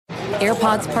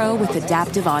AirPods Pro with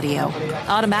adaptive audio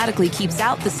automatically keeps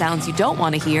out the sounds you don't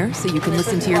want to hear so you can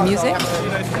listen to your music,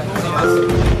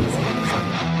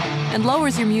 and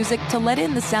lowers your music to let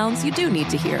in the sounds you do need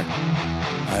to hear.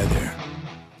 Hi there.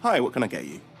 Hi, what can I get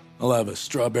you? I'll have a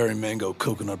strawberry mango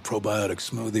coconut probiotic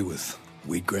smoothie with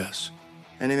wheatgrass.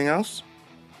 Anything else?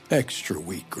 Extra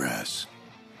wheatgrass.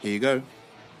 Here you go.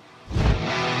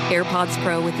 AirPods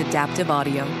Pro with adaptive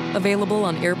audio. Available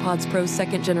on AirPods Pro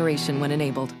 2nd generation when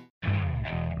enabled.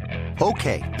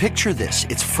 Okay, picture this.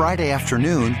 It's Friday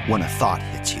afternoon when a thought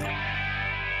hits you.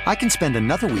 I can spend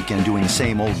another weekend doing the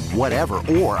same old whatever,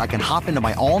 or I can hop into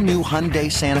my all-new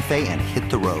Hyundai Santa Fe and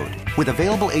hit the road. With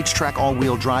available H-Track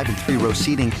all-wheel drive and 3-row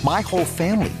seating, my whole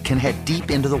family can head deep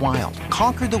into the wild.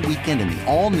 Conquer the weekend in the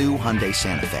all-new Hyundai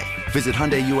Santa Fe. Visit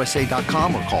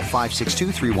HyundaiUSA.com or call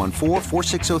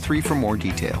 562-314-4603 for more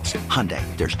details. Hyundai,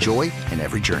 there's joy in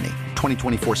every journey.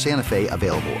 2024 Santa Fe,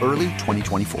 available early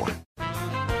 2024.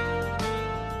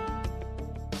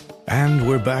 And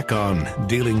we're back on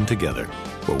Dealing Together,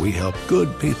 where we help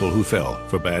good people who fell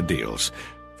for bad deals.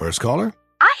 First caller?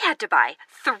 I had to buy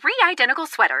 3 identical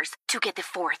sweaters to get the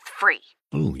 4th free.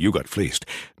 Oh, you got fleeced.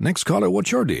 Next caller,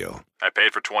 what's your deal? I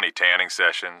paid for 20 tanning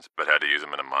sessions, but had to use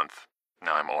them in a month.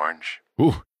 Now I'm orange.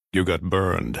 Ooh, you got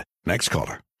burned. Next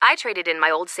caller. I traded in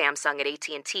my old Samsung at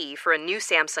AT&T for a new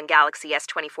Samsung Galaxy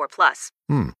S24 Plus.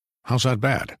 How's that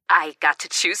bad? I got to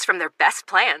choose from their best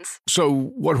plans. So,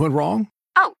 what went wrong?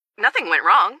 Oh, nothing went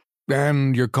wrong.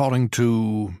 And you're calling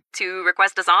to... To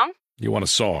request a song? You want a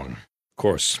song. Of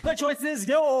course. The choice is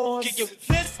yours.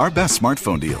 Our best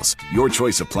smartphone deals. Your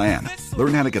choice of plan.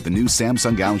 Learn how to get the new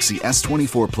Samsung Galaxy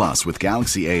S24 Plus with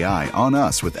Galaxy AI on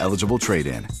us with eligible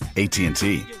trade-in.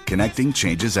 AT&T. Connecting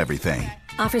changes everything.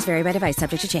 Offers vary by device.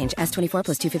 Subject to change. S24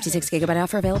 plus 256 gigabyte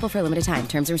offer available for a limited time.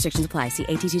 Terms and restrictions apply. See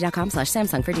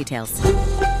att.com/Samsung for details.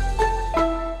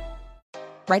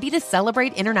 Ready to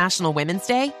celebrate International Women's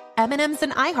Day? M&M's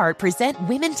and iHeart present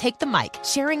Women Take the Mic,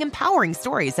 sharing empowering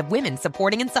stories of women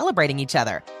supporting and celebrating each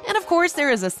other. And of course, there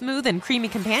is a smooth and creamy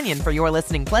companion for your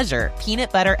listening pleasure,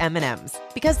 peanut butter M&M's.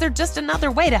 Because they're just another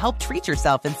way to help treat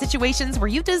yourself in situations where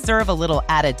you deserve a little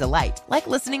added delight, like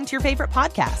listening to your favorite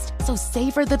podcast. So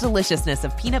savor the deliciousness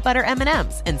of peanut butter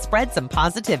M&M's and spread some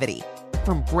positivity.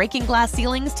 From breaking glass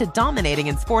ceilings to dominating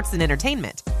in sports and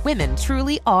entertainment, women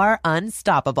truly are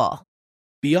unstoppable.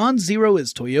 Beyond Zero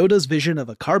is Toyota's vision of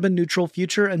a carbon-neutral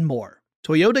future and more.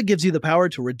 Toyota gives you the power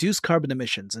to reduce carbon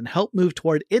emissions and help move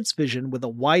toward its vision with a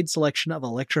wide selection of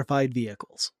electrified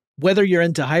vehicles. Whether you're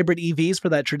into hybrid EVs for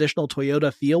that traditional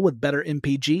Toyota feel with better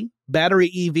MPG, battery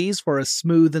EVs for a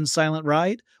smooth and silent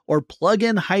ride, or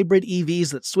plug-in hybrid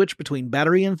EVs that switch between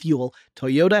battery and fuel,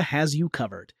 Toyota has you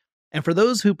covered. And for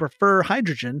those who prefer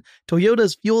hydrogen,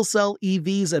 Toyota's fuel cell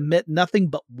EVs emit nothing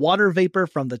but water vapor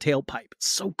from the tailpipe. It's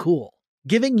so cool.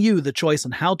 Giving you the choice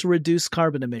on how to reduce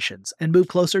carbon emissions and move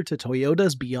closer to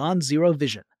Toyota's Beyond Zero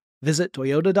vision. Visit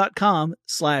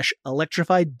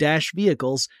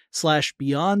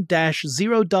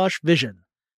toyota.com/electrified-vehicles/beyond-zero-vision.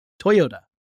 Toyota.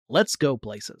 Let's go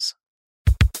places.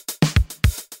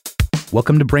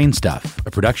 Welcome to Brain Stuff, a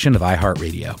production of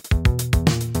iHeartRadio.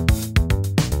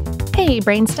 Hey,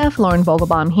 Brain Stuff, Lauren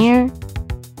Vogelbaum here.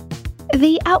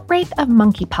 The outbreak of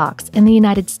monkeypox in the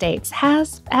United States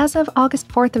has, as of August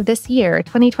 4th of this year,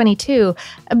 2022,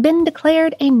 been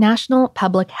declared a national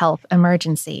public health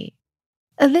emergency.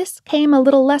 This came a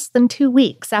little less than 2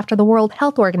 weeks after the World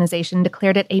Health Organization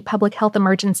declared it a public health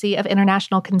emergency of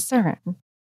international concern.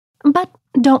 But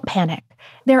don't panic.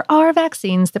 There are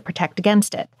vaccines that protect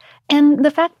against it, and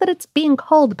the fact that it's being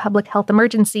called a public health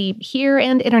emergency here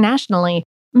and internationally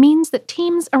means that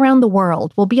teams around the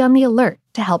world will be on the alert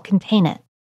to help contain it.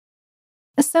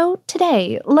 So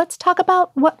today, let's talk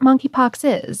about what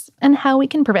monkeypox is and how we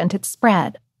can prevent its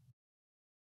spread.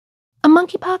 A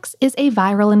monkeypox is a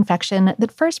viral infection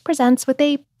that first presents with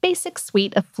a basic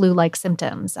suite of flu-like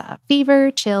symptoms, fever,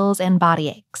 chills, and body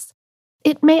aches.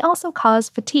 It may also cause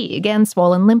fatigue and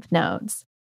swollen lymph nodes.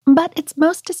 But its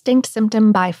most distinct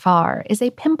symptom by far is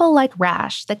a pimple-like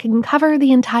rash that can cover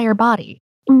the entire body,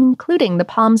 including the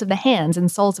palms of the hands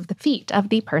and soles of the feet of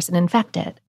the person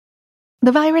infected.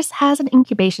 The virus has an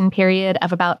incubation period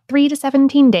of about 3 to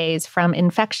 17 days from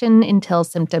infection until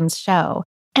symptoms show,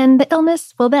 and the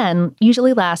illness will then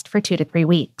usually last for 2 to 3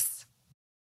 weeks.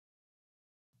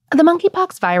 The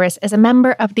monkeypox virus is a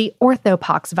member of the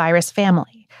orthopox virus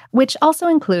family, which also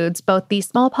includes both the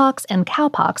smallpox and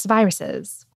cowpox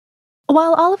viruses.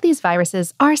 While all of these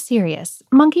viruses are serious,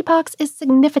 monkeypox is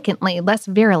significantly less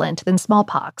virulent than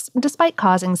smallpox, despite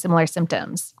causing similar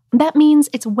symptoms. That means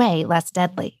it's way less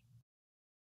deadly.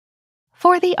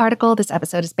 For the article this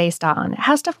episode is based on,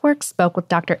 How Stuff Works spoke with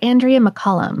Dr. Andrea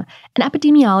McCollum, an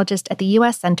epidemiologist at the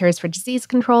U.S. Centers for Disease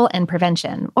Control and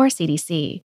Prevention, or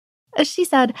CDC. She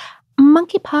said,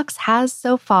 monkeypox has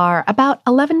so far about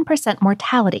 11%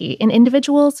 mortality in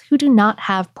individuals who do not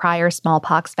have prior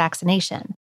smallpox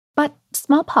vaccination, but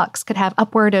smallpox could have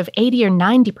upward of 80 or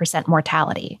 90%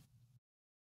 mortality.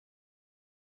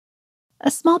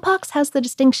 Smallpox has the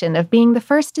distinction of being the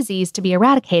first disease to be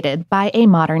eradicated by a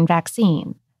modern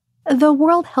vaccine. The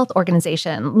World Health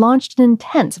Organization launched an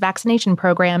intense vaccination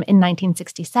program in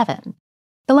 1967.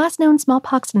 The last known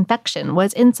smallpox infection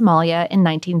was in Somalia in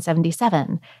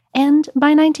 1977, and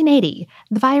by 1980,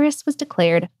 the virus was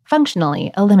declared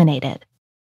functionally eliminated.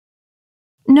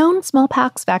 Known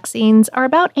smallpox vaccines are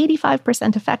about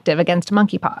 85% effective against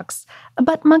monkeypox,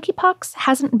 but monkeypox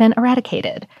hasn't been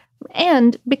eradicated.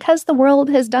 And because the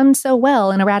world has done so well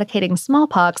in eradicating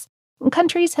smallpox,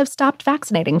 countries have stopped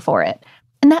vaccinating for it,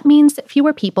 and that means that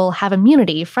fewer people have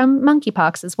immunity from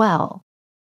monkeypox as well.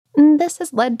 This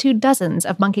has led to dozens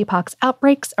of monkeypox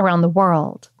outbreaks around the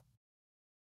world.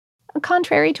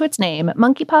 Contrary to its name,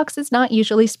 monkeypox is not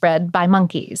usually spread by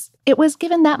monkeys. It was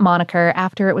given that moniker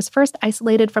after it was first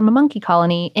isolated from a monkey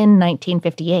colony in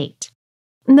 1958.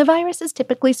 The virus is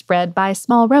typically spread by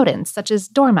small rodents such as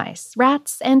dormice,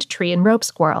 rats, and tree and rope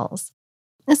squirrels.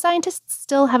 Scientists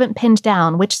still haven't pinned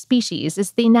down which species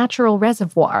is the natural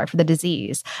reservoir for the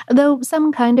disease, though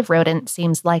some kind of rodent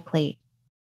seems likely.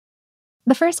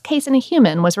 The first case in a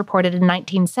human was reported in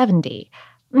 1970.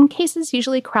 Cases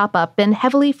usually crop up in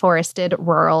heavily forested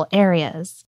rural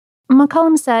areas.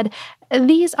 McCollum said,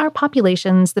 "These are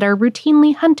populations that are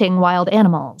routinely hunting wild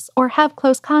animals or have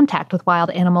close contact with wild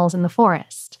animals in the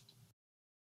forest."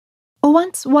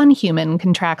 Once one human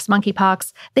contracts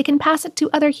monkeypox, they can pass it to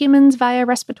other humans via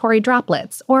respiratory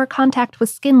droplets or contact with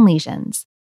skin lesions.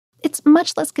 It's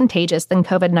much less contagious than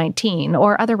COVID-19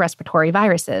 or other respiratory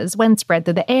viruses when spread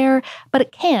through the air, but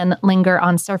it can linger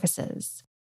on surfaces.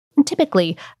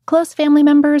 Typically, close family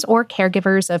members or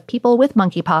caregivers of people with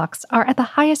monkeypox are at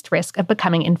the highest risk of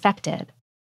becoming infected.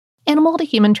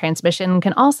 Animal-to-human transmission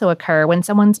can also occur when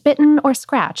someone's bitten or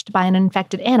scratched by an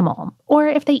infected animal, or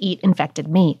if they eat infected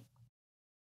meat.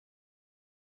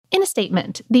 In a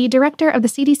statement, the director of the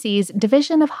CDC's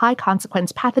Division of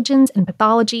High-Consequence Pathogens and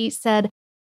Pathology said,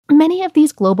 "Many of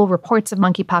these global reports of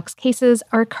monkeypox cases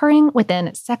are occurring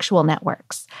within sexual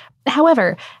networks.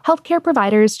 However, healthcare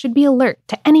providers should be alert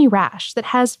to any rash that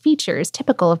has features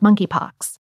typical of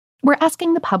monkeypox. We're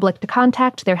asking the public to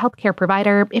contact their healthcare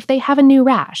provider if they have a new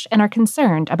rash and are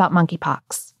concerned about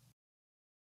monkeypox."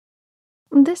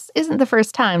 This isn't the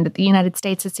first time that the United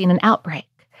States has seen an outbreak.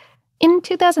 In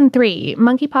 2003,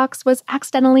 monkeypox was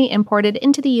accidentally imported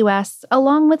into the U.S.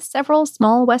 along with several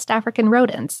small West African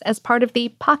rodents as part of the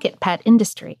pocket pet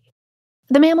industry.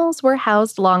 The mammals were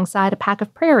housed alongside a pack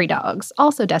of prairie dogs,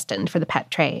 also destined for the pet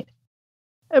trade.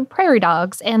 Prairie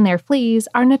dogs and their fleas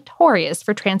are notorious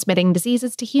for transmitting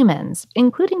diseases to humans,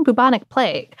 including bubonic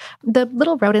plague. The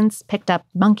little rodents picked up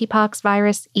monkeypox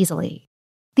virus easily.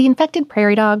 The infected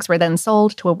prairie dogs were then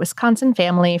sold to a Wisconsin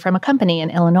family from a company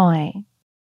in Illinois.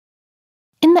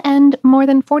 In the end, more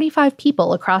than 45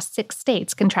 people across 6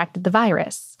 states contracted the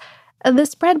virus. The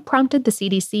spread prompted the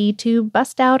CDC to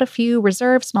bust out a few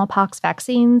reserve smallpox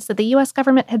vaccines that the U.S.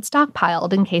 government had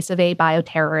stockpiled in case of a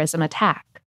bioterrorism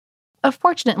attack.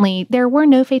 Fortunately, there were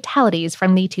no fatalities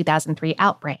from the 2003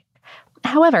 outbreak.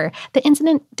 However, the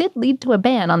incident did lead to a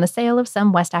ban on the sale of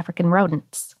some West African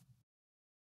rodents.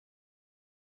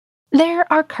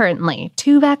 There are currently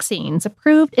 2 vaccines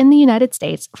approved in the United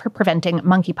States for preventing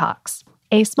monkeypox.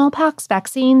 A smallpox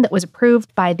vaccine that was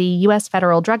approved by the U.S.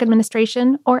 Federal Drug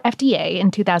Administration, or FDA, in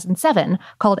 2007,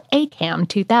 called ACAM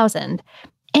 2000,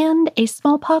 and a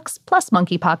smallpox plus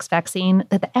monkeypox vaccine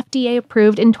that the FDA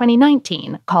approved in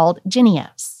 2019, called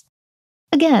Jynneos.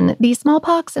 Again, the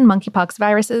smallpox and monkeypox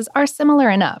viruses are similar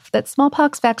enough that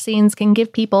smallpox vaccines can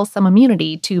give people some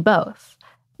immunity to both.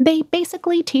 They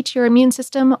basically teach your immune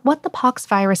system what the pox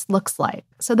virus looks like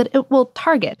so that it will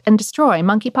target and destroy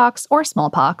monkeypox or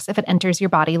smallpox if it enters your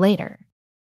body later.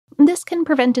 This can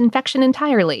prevent infection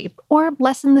entirely or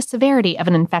lessen the severity of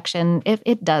an infection if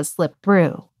it does slip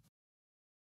through.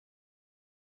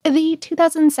 The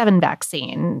 2007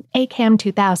 vaccine, ACAM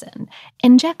 2000,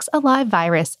 injects a live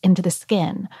virus into the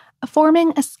skin,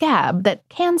 forming a scab that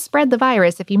can spread the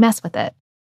virus if you mess with it.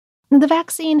 The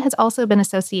vaccine has also been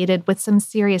associated with some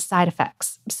serious side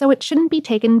effects, so it shouldn't be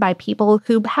taken by people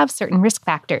who have certain risk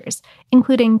factors,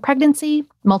 including pregnancy,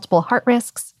 multiple heart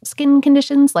risks, skin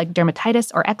conditions like dermatitis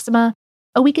or eczema,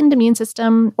 a weakened immune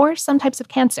system, or some types of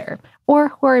cancer, or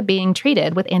who are being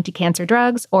treated with anti-cancer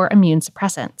drugs or immune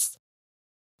suppressants.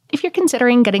 If you're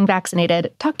considering getting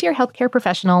vaccinated, talk to your healthcare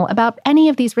professional about any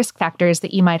of these risk factors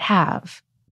that you might have.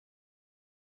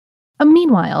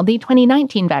 Meanwhile, the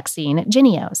 2019 vaccine,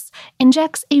 Jynneos,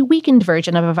 injects a weakened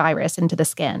version of a virus into the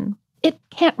skin. It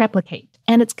can't replicate,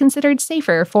 and it's considered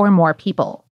safer for more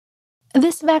people.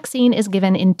 This vaccine is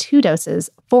given in 2 doses,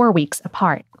 4 weeks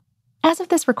apart. As of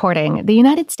this recording, the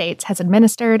United States has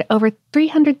administered over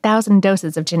 300,000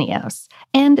 doses of Jynneos,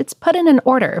 and it's put in an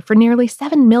order for nearly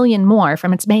 7 million more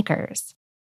from its makers.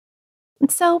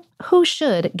 So, who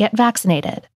should get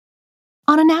vaccinated?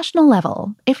 On a national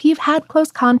level, if you've had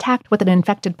close contact with an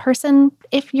infected person,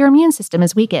 if your immune system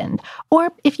is weakened,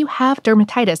 or if you have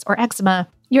dermatitis or eczema,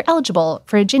 you're eligible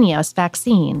for a Jynneos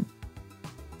vaccine.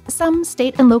 Some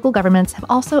state and local governments have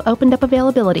also opened up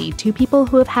availability to people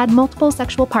who have had multiple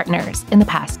sexual partners in the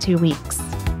past 2 weeks.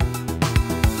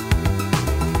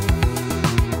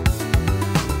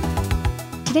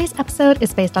 Today's episode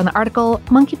is based on the article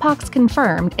Monkeypox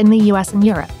Confirmed in the US and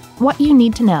Europe, What You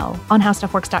Need to Know on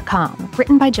HowStuffWorks.com,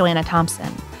 written by Joanna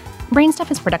Thompson.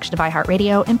 Brainstuff is a production of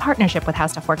iHeartRadio in partnership with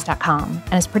HowStuffWorks.com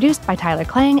and is produced by Tyler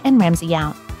Klang and Ramsey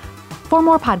Yount. For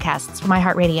more podcasts from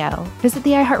iHeartRadio, visit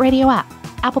the iHeartRadio app,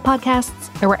 Apple Podcasts,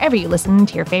 or wherever you listen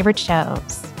to your favorite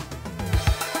shows.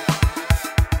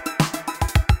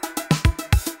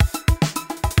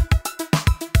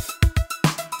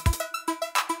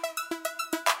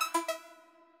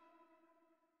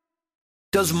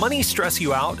 Does money stress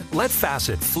you out? Let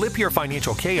Facet flip your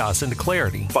financial chaos into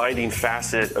clarity. Finding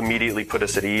Facet immediately put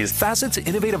us at ease. Facet's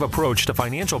innovative approach to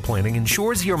financial planning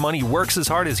ensures your money works as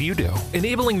hard as you do,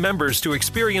 enabling members to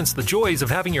experience the joys of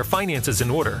having your finances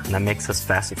in order. And that makes us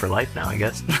Facet for life now, I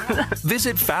guess.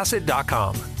 Visit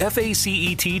Facet.com,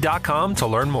 FACET.com to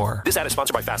learn more. This ad is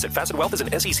sponsored by Facet. Facet Wealth is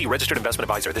an SEC registered investment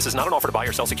advisor. This is not an offer to buy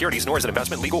or sell securities, nor is it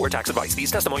investment, legal, or tax advice.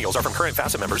 These testimonials are from current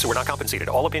Facet members who are not compensated.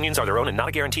 All opinions are their own and not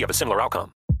a guarantee of a similar outcome.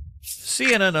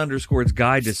 CNN_'s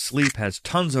Guide to Sleep has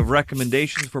tons of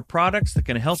recommendations for products that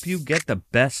can help you get the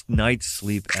best night's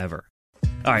sleep ever.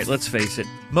 All right, let's face it,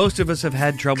 most of us have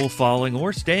had trouble falling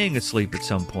or staying asleep at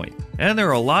some point, and there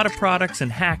are a lot of products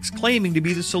and hacks claiming to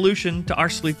be the solution to our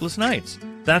sleepless nights.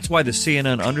 That's why the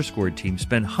CNN_ team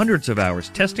spend hundreds of hours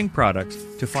testing products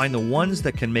to find the ones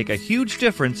that can make a huge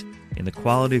difference in the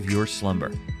quality of your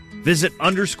slumber. Visit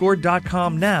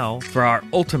underscore.com now for our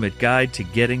ultimate guide to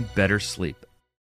getting better sleep.